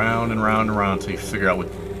 Just go round and round and round until you figure out what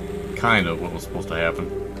was supposed to happen.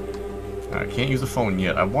 Alright, can't use the phone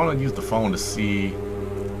yet. I want to use the phone to see.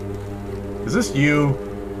 Is this you?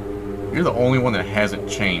 You're the only one that hasn't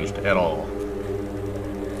changed at all.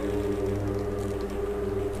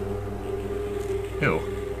 Ew.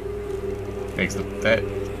 Makes that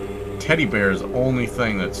teddy bear is the only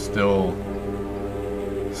thing that's still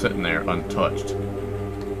sitting there untouched.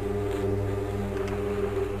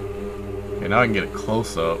 Okay, now I can get a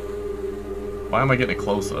close up. Why am I getting a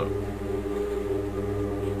close up?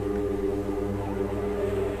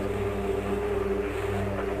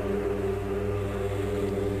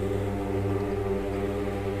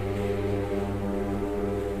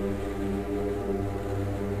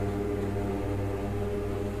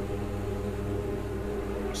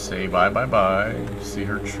 Say bye bye bye. See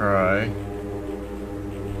her try.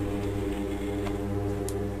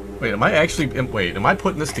 Wait, am I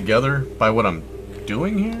putting this together by what I'm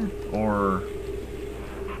doing here? Or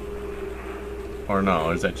no,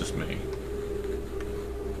 or is that just me?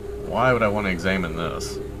 Why would I want to examine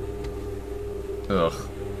this? Ugh.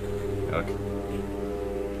 Okay.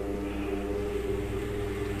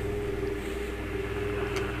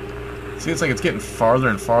 See, it's like it's getting farther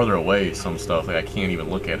and farther away, some stuff. Like, I can't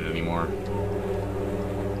even look at it anymore.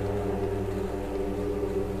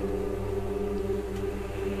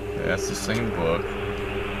 Okay, that's the same book.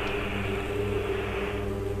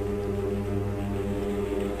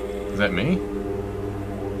 Is that me?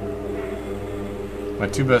 My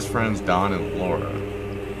two best friends, Don and Laura.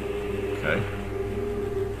 Okay.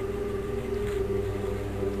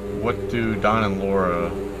 What do Don and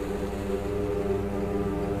Laura...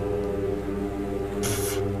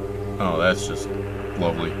 Oh, that's just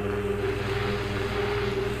lovely.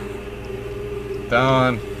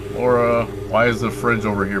 Don, Laura, why is the fridge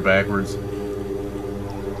over here backwards?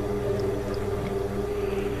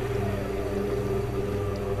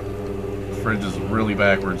 The fridge is really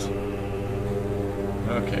backwards.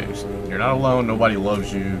 Okay, you're not alone, nobody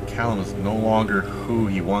loves you. Callum is no longer who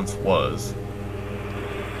he once was.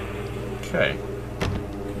 Okay.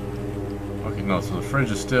 Okay, no, so the fridge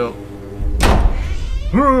is still...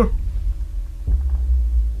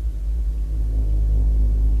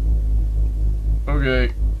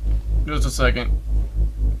 Okay, just a second.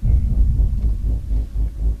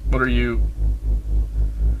 What are you?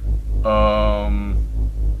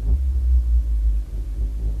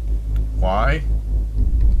 Why?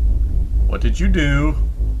 What did you do?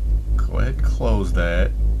 Go ahead and close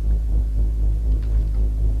that.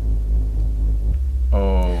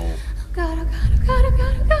 Oh. Oh God, oh God, oh God, oh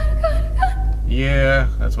God, oh God, oh God, oh God. Yeah,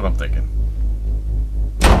 that's what I'm thinking.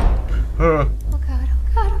 Oh God, oh God, oh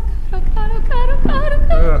God, oh God, oh God, oh God, oh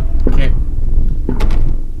God. Can't.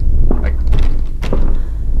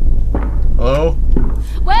 Hello?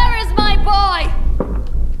 Where is my boy?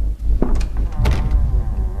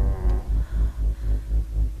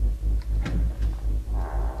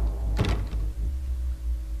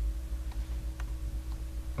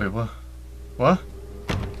 Wait, what? What?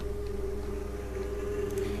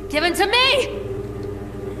 Give him to me!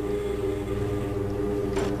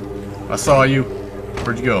 I saw you.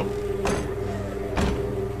 Where'd you go?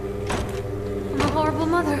 I'm a horrible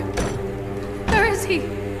mother. Where is he?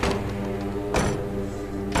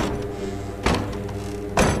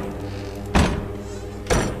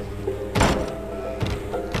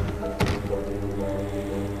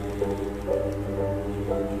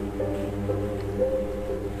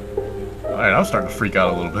 Alright, I'm starting to freak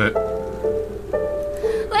out a little bit.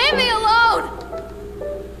 Leave me alone!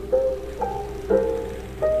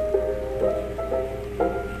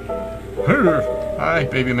 Hi,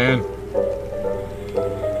 baby man.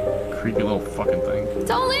 Creepy little fucking thing.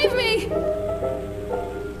 Don't leave me!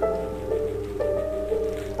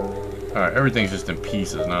 Alright, everything's just in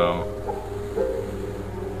pieces now.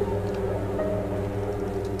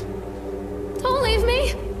 Don't leave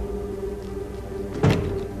me!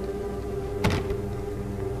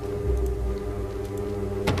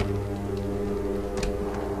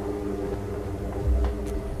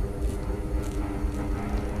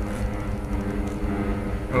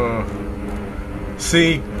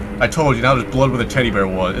 See? I told you, now there's blood where the teddy bear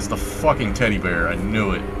was. It's the fucking teddy bear. I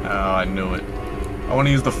knew it. Oh, I knew it. I want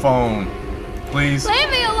to use the phone. Please? Leave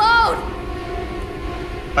me alone!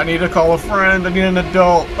 I need to call a friend. I need an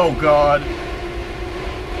adult. Oh, God.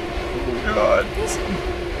 Oh, God. Please,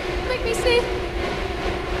 make me see.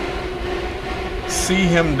 See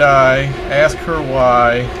him die. Ask her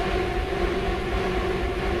why.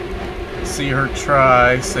 See her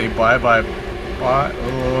try. Say bye-bye. Bye.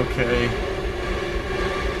 Oh, okay.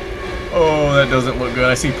 Oh, that doesn't look good.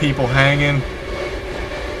 I see people hanging.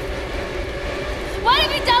 What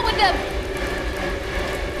have you done with them?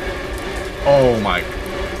 Oh my.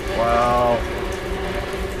 Wow.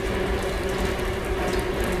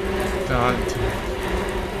 Dante.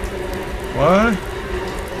 What?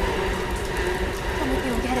 Come with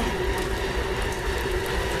me, we'll get it.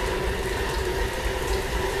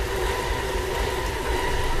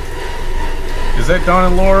 Is that Don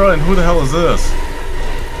and Laura? And who the hell is this?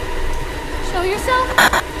 Show yourself.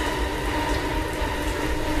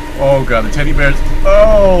 Oh god, the teddy bears.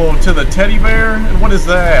 Oh, to the teddy bear? And what is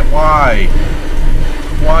that? Why?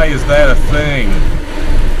 Why is that a thing?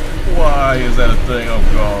 Why is that a thing? Oh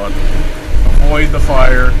god. Avoid the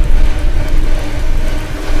fire.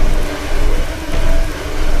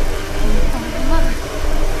 Mother.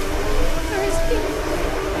 Where is he?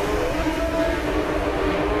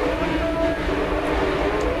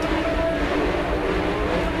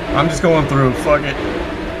 I'm just going through. Fuck it.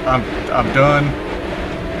 I'm done.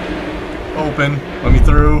 Open. Let me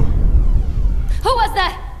through. Who was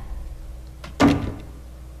that?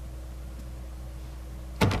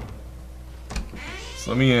 Just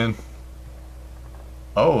let me in.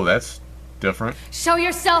 Oh, that's different. Show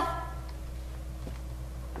yourself.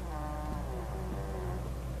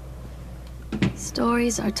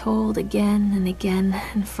 Stories are told again and again,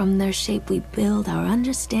 and from their shape we build our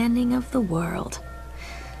understanding of the world.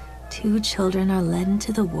 Two children are led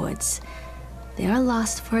into the woods. They are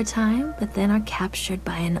lost for a time, but then are captured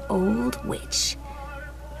by an old witch.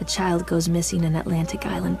 A child goes missing in Atlantic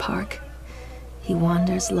Island Park. He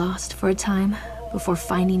wanders lost for a time before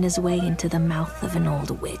finding his way into the mouth of an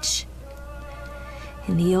old witch.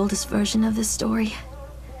 In the oldest version of this story,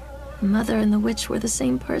 the mother and the witch were the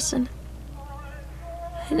same person.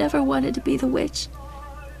 I never wanted to be the witch,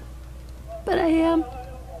 but I am,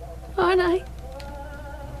 aren't I?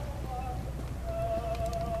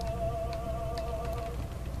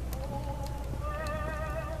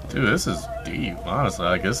 Dude, this is deep. Honestly,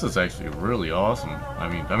 like this is actually really awesome. I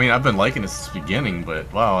mean, I've been liking this since the beginning,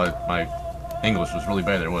 but wow, my English was really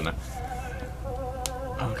bad there, wasn't it?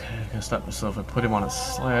 Okay, I gotta stop myself. I put him on a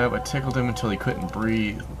slab. I tickled him until he couldn't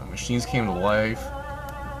breathe. The machines came to life.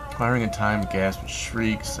 Firing in time, gasp and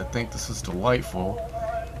shrieks. I think this is delightful.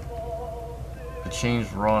 The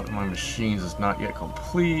change wrought in my machines is not yet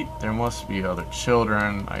complete. There must be other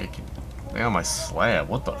children. I can lay on my slab.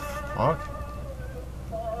 What the fuck?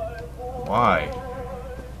 Why?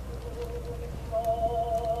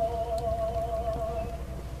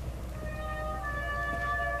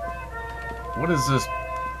 What is this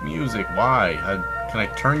music? Why? Can I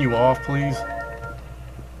turn you off, please?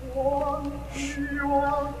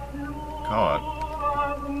 God.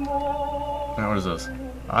 Now what is this?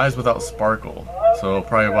 Eyes without sparkle. So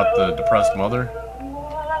probably about the depressed mother,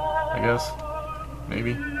 I guess.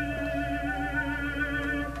 Maybe.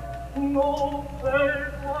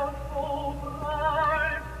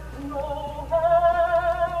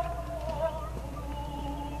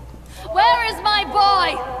 Where is my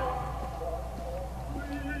boy?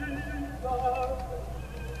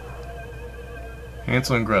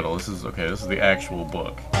 Hansel and Gretel. This is okay. This is the actual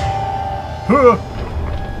book. Huh!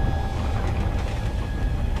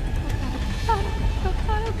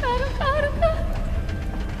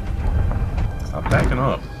 Stop backing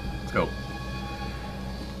up. Let's go.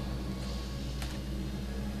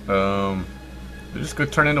 Did this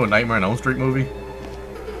could turn into a Nightmare on Elm Street movie?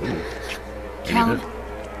 Ooh. Callum.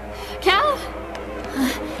 Callum.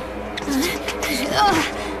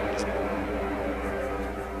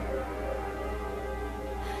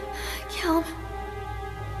 Callum.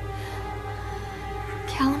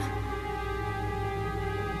 Callum.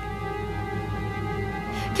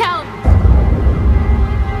 Callum.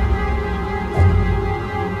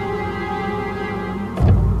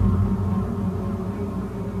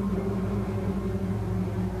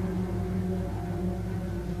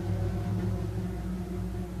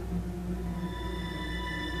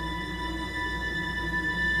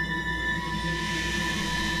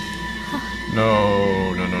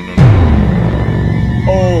 No, no, no, no, no.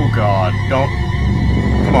 Oh God, don't.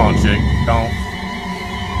 Come on, chick, don't.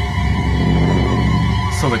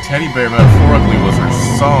 So the teddy bear metaphorically was her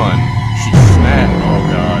son. She snapped. Oh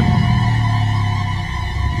god.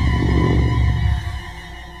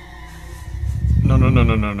 No, no, no,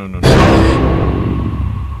 no, no, no, no, no.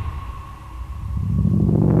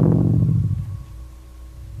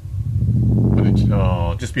 But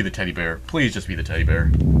oh, just be the teddy bear. Please just be the teddy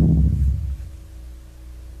bear.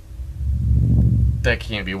 That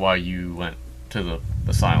can't be why you went to the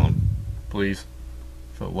asylum. Please.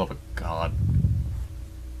 For the love of God.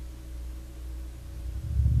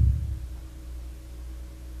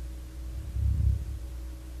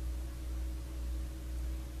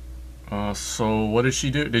 So what did she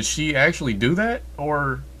do? Did she actually do that?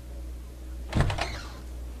 Or...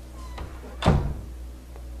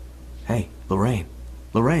 Hey, Lorraine.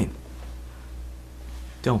 Lorraine.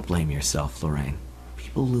 Don't blame yourself, Lorraine.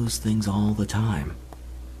 People lose things all the time.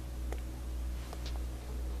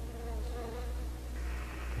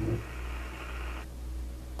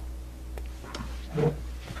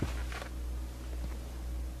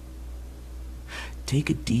 Take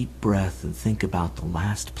a deep breath and think about the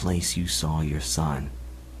last place you saw your son.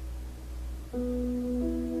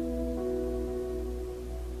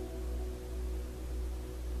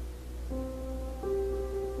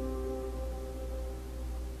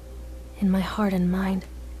 In my heart and mind,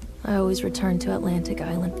 I always return to Atlantic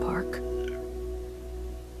Island Park.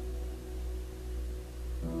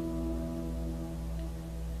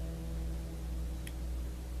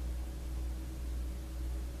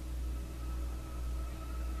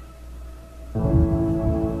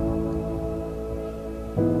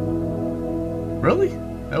 Really?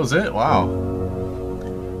 That was it? Wow.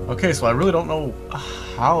 Okay, so I really don't know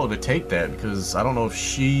how to take that, because I don't know if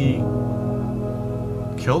she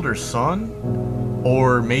killed her son,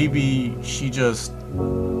 or maybe she just,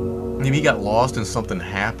 maybe he got lost and something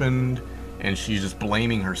happened and she's just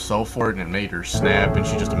blaming herself for it and it made her snap, and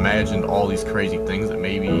she just imagined all these crazy things that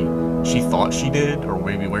maybe she thought she did, or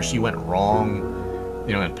maybe where she went wrong,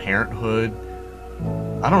 you know, in parenthood.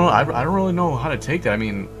 I don't know. I don't really know how to take that. I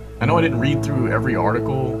mean, I know I didn't read through every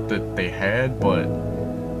article that they had, but I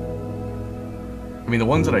mean, the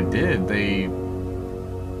ones that I did, they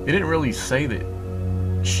didn't really say that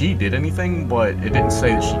she did anything, but it didn't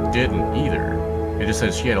say that she didn't either. It just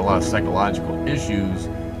said she had a lot of psychological issues.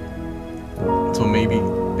 So maybe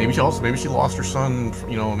she lost her son.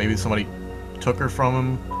 You know, maybe somebody took her from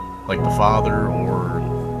him, like the father or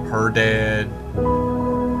her dad,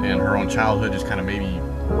 and her own childhood just kind of maybe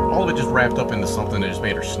all of it just wrapped up into something that just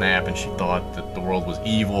made her snap, and she thought that the world was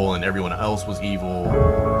evil and everyone else was evil,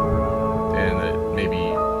 and that maybe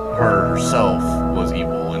her herself was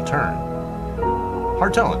evil in turn.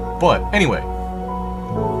 Hard telling. But anyway,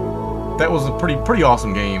 that was a pretty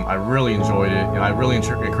awesome game. I really enjoyed it, and I really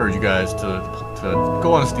encourage you guys to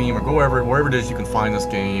go on Steam or go wherever it is you can find this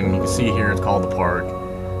game. You can see here it's called The Park.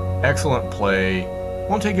 Excellent play.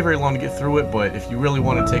 Won't take you very long to get through it, but if you really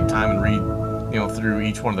want to take time and read, you know, through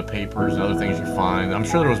each one of the papers and other things you find, I'm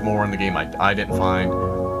sure there was more in the game I didn't find.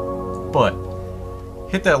 But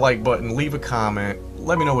hit that like button, leave a comment,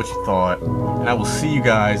 let me know what you thought, and I will see you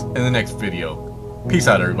guys in the next video. Peace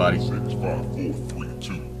out, everybody. 6, 5, 4, 3,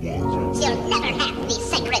 2, 1. You'll never have the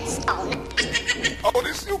sacred stone. Oh,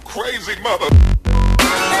 this you crazy mother.